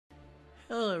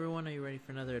Hello everyone, are you ready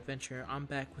for another adventure? I'm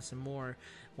back with some more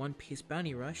One Piece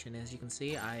Bounty Rush, and as you can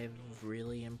see, I've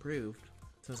really improved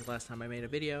since the last time I made a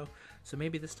video. So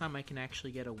maybe this time I can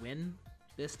actually get a win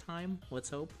this time, let's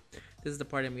hope. This is the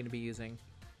part I'm going to be using.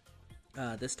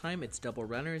 This time it's double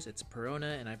runners, it's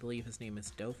Perona, and I believe his name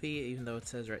is Dofi, even though it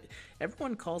says right...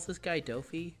 Everyone calls this guy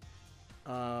Dofi,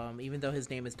 even though his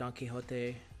name is Don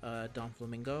Quixote Don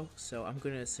Flamingo, so I'm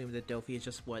going to assume that Dofi is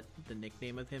just what the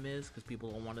nickname of him is, because people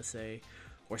don't want to say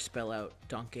or spell out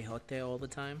Don Quixote all the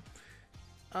time.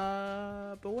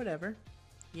 But whatever,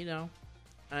 you know.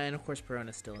 And of course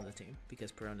Perona's still in the team,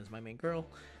 because Perona's my main girl,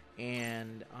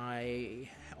 and I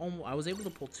was able to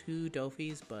pull 2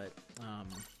 Dofis, but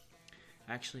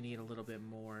I actually need a little bit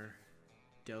more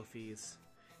Dofis.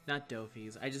 Not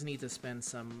Dofis, I just need to spend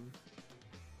some...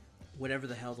 whatever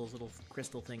the hell those little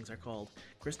crystal things are called.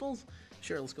 Crystals?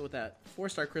 Sure, let's go with that.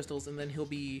 4-star crystals, and then he'll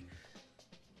be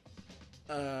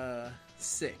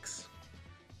 6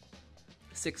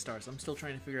 stars. I'm still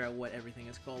trying to figure out what everything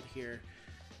is called here.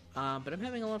 But I'm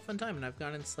having a lot of fun time, and I've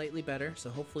gotten slightly better, so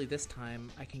hopefully this time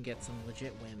I can get some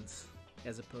legit wins,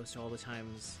 as opposed to all the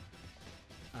times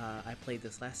I played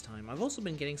this last time. I've also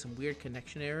been getting some weird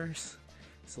connection errors,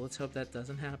 so let's hope that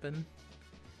doesn't happen.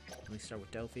 Let me start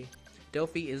with Dofi.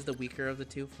 Dofi is the weaker of the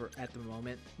two for at the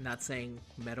moment. Not saying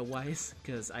meta-wise,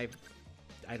 because I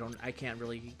can't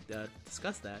really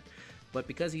discuss that. But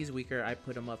because he's weaker, I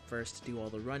put him up first to do all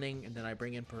the running, and then I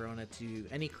bring in Perona to do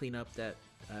any cleanup that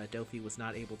Dofi was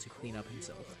not able to clean up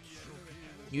himself.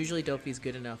 Usually Dofi's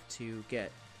good enough to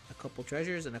get a couple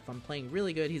treasures, and if I'm playing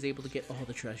really good, he's able to get all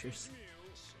the treasures.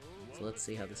 So let's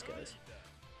see how this goes.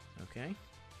 Okay,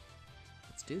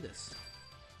 let's do this.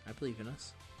 I believe in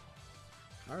us.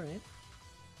 Alright.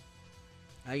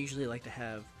 I usually like to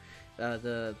have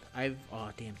oh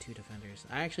damn, 2 defenders.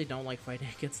 I actually don't like fighting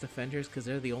against defenders because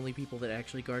they're the only people that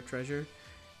actually guard treasure.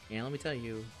 And let me tell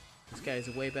you, this guy is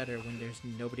way better when there's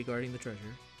nobody guarding the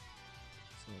treasure.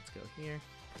 So let's go here.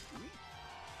 I'm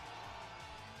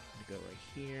gonna go right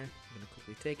here. I'm gonna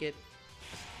quickly take it.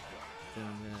 Then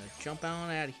I'm gonna jump on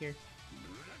out of here.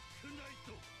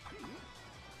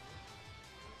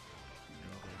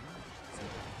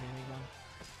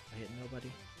 I hit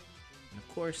nobody. And of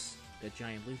course, that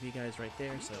giant Luffy guy's right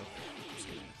there, so I'm just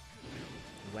gonna...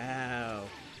 Wow.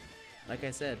 Like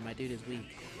I said, my dude is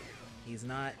weak. He's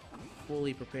not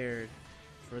fully prepared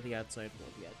for the outside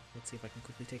world yet. Let's see if I can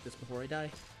quickly take this before I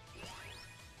die.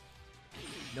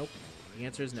 Nope. The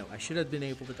answer is no. I should have been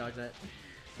able to dodge that.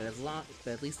 But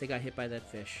at least they got hit by that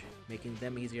fish, making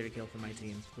them easier to kill for my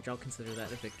team, which I'll consider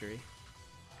that a victory.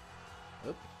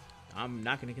 Oop. I'm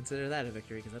not going to consider that a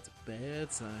victory because that's a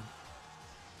bad sign.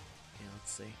 Okay,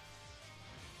 let's see.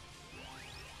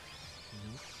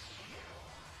 Nope.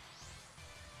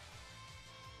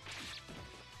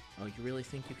 Oh, you really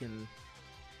think you can...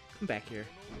 Come back here,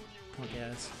 punk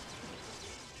ass.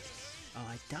 Oh,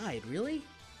 I died, really?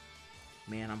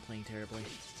 Man, I'm playing terribly.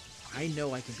 I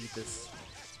know I can beat this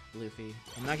Luffy.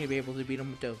 I'm not going to be able to beat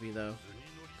him with Dofi, though.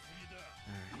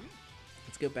 Alright.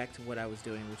 Let's go back to what I was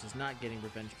doing, which is not getting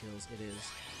revenge kills. It is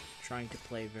trying to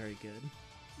play very good.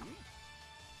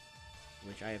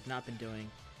 Which I have not been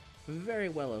doing very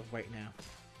well of right now.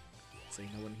 So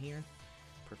no one here.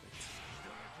 Perfect.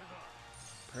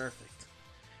 Perfect.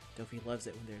 Dofi loves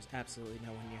it when there's absolutely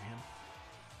no one near him.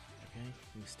 Okay,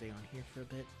 let me stay on here for a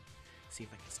bit. See if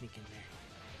I can sneak in there.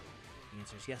 The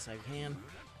answer is yes, I can.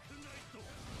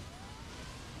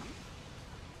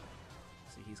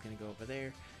 So he's gonna go over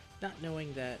there. Not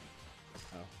knowing that...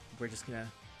 Oh, we're just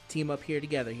gonna team up here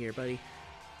together here, buddy.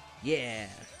 Yeah!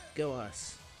 Go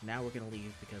us. Now we're gonna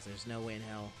leave because there's no way in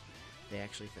hell they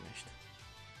actually finished.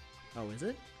 Oh, is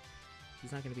it?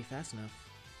 He's not gonna be fast enough.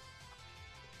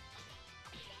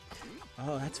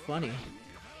 Oh, that's funny.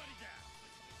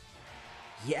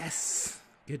 Yes!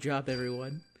 Good job,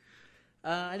 everyone.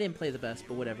 I didn't play the best,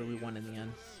 but whatever, we won in the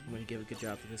end. I'm gonna give a good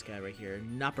job to this guy right here.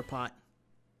 Nopperpot,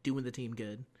 doing the team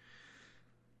good.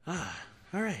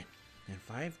 Alright. And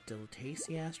 5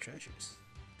 delicious treasures.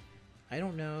 I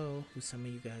don't know who some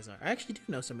of you guys are. I actually do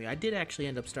know some of you. I did actually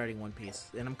end up starting One Piece,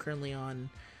 and I'm currently on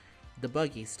the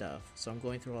buggy stuff, so I'm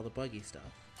going through all the buggy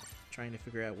stuff, trying to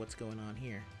figure out what's going on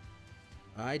here.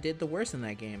 I did the worst in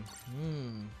that game.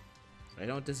 I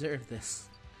don't deserve this.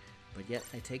 But yet,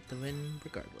 I take the win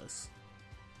regardless.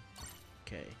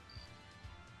 Okay.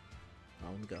 Oh,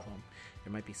 let me go home.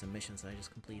 There might be some missions that I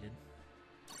just completed.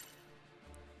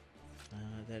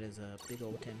 That is a big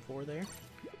old 10-4 there.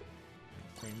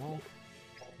 Play them all.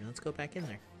 And let's go back in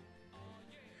there.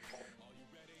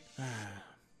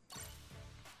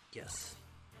 Yes.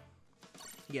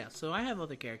 Yeah, so I have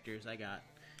other characters I got.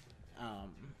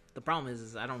 The problem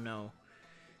is I don't know.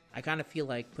 I kind of feel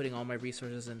like putting all my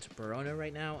resources into Perona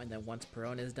right now, and then once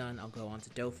Perona is done, I'll go on to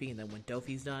Dofi, and then when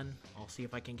Dofi's done, I'll see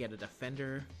if I can get a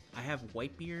defender. I have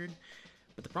Whitebeard,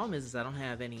 but the problem is I don't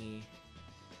have any...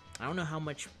 I don't know how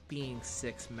much being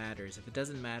 6 matters. If it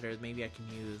doesn't matter, maybe I can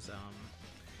use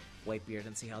Whitebeard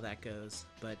and see how that goes.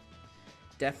 But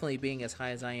definitely being as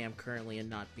high as I am currently and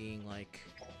not being like...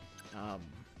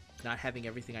 not having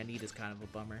everything I need is kind of a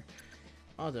bummer.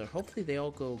 Although, hopefully they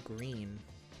all go green.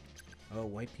 Oh,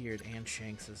 Whitebeard and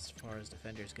Shanks as far as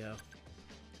defenders go.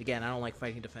 Again, I don't like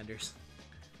fighting defenders.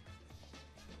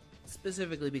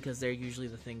 Specifically because they're usually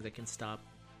the thing that can stop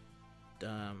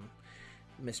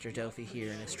Mr. Dofi here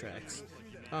in his tracks.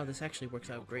 Oh, this actually works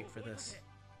out great for this.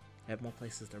 I have more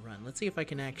places to run. Let's see if I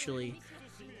can actually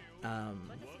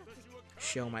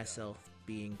show myself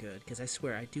being good. Because I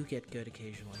swear, I do get good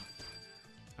occasionally.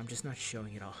 I'm just not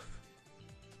showing it off.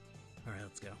 Alright,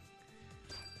 let's go.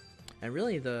 And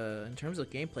really, in terms of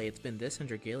gameplay, it's been this and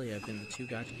Dragalia have been the 2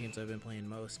 gacha games I've been playing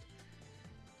most.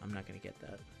 I'm not gonna get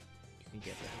that. You can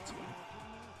get that, it's fine.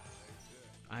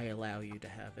 I allow you to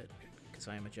have it, because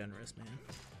I am a generous man.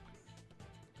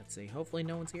 Let's see, hopefully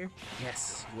no one's here.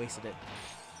 Yes, wasted it.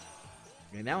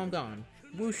 And now I'm gone.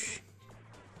 Whoosh!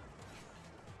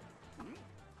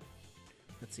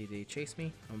 Let's see, did he chase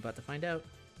me? I'm about to find out.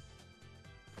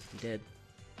 He did.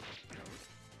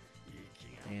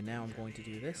 And now I'm going to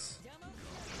do this.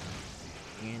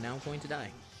 And now I'm going to die.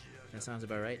 That sounds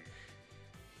about right.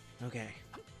 Okay.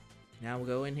 Now we'll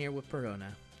go in here with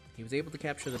Perona. He was able to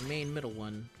capture the main middle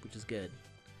one, which is good.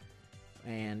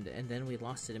 And then we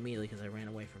lost it immediately because I ran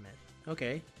away from it.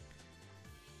 Okay.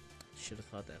 Should have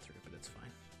thought that through, but it's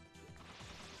fine.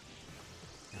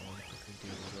 Now we'll quickly do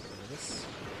a little bit of this.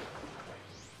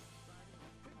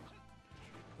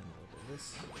 Then a little bit of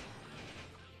this.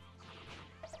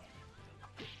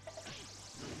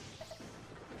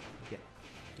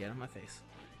 Get on my face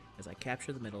as I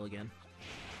capture the middle again.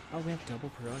 Oh, we have double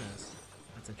Peronas.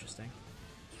 That's interesting.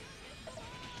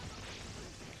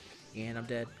 And I'm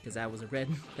dead because that was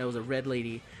a red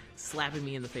lady slapping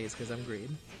me in the face because I'm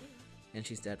green. And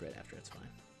she's dead right after. It's fine.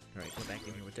 All right, go back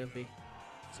in here with Dofi.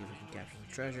 See if we can capture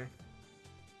the treasure.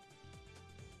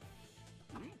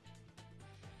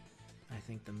 I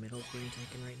think the middle's being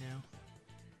taken right now.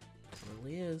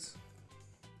 Totally is.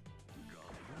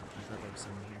 I thought there was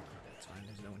someone here. It's fine,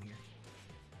 there's no one here.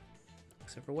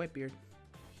 Except for Whitebeard.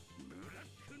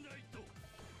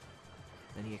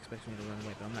 Then he expects me to run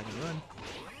away, but I'm not gonna run.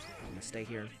 I'm gonna stay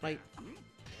here and fight.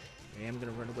 I am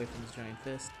gonna run away from this giant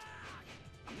fist.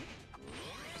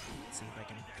 Let's see if I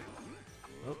can...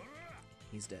 Oh,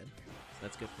 he's dead. So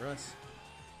that's good for us.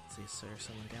 Let's see, is there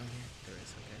someone down here? There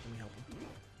is. Okay, let me help him.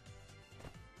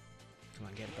 Come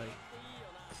on, get it, buddy.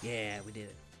 Yeah, we did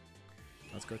it.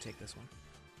 Let's go take this one.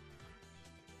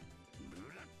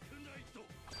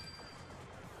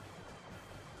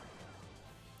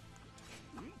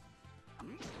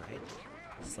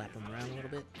 Slap him around a little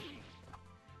bit.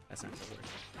 That's not gonna work.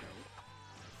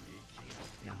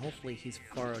 Now hopefully he's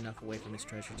far enough away from his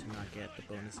treasure to not get the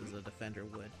bonuses a defender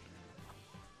would.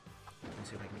 Let me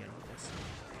see if I can get him with this.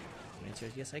 The answer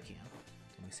is yes I can.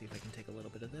 Let me see if I can take a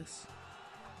little bit of this.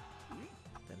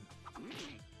 Then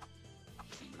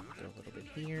go a little bit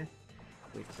here.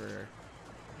 Wait for...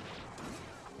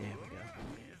 There we go.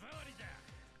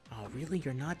 Oh really?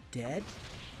 You're not dead?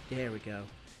 There we go.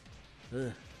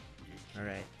 Ugh.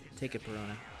 Alright, take it,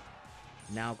 Perona.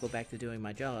 Now I'll go back to doing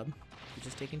my job, which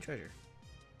is taking treasure.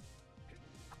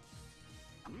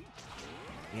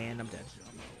 And I'm dead.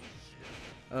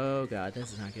 Oh god,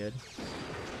 this is not good.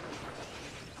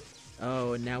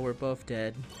 Oh, and now we're both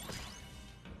dead.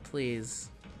 Please,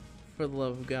 for the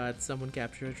love of God, someone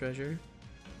capture a treasure.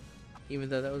 Even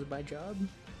though that was my job.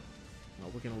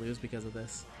 Well, we're gonna lose because of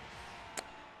this.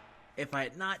 If I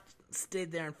had not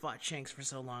stayed there and fought Shanks for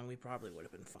so long, we probably would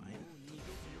have been fine.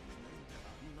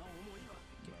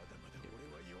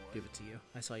 Give it to you.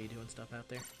 I saw you doing stuff out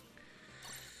there.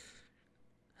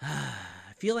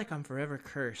 I feel like I'm forever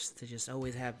cursed to just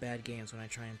always have bad games when I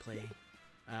try and play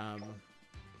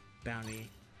Bounty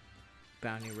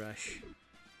Rush.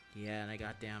 Yeah, and I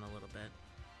got down a little bit.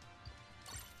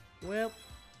 Well,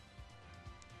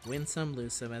 win some,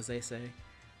 lose some, as they say.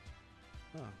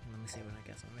 Oh, let me see when I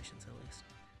get some missions at least.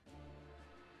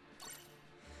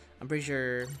 I'm pretty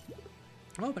sure...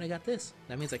 Oh, but I got this.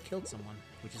 That means I killed someone,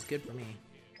 which is good for me.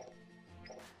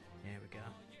 There we go.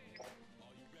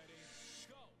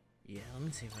 Yeah, let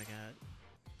me see if I got...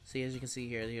 See, as you can see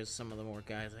here, here's some of the more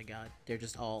guys I got. They're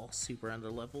just all super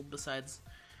underleveled besides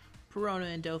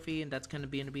Perona and Dofi, and that's going to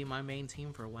be my main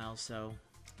team for a while, so...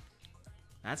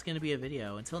 that's going to be a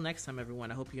video. Until next time,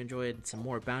 everyone, I hope you enjoyed some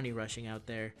more bounty rushing out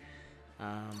there.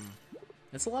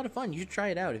 It's a lot of fun. You should try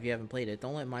it out if you haven't played it.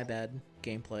 Don't let my bad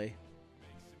gameplay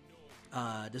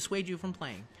dissuade you from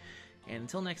playing. And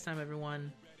until next time,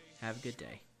 everyone, have a good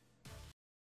day.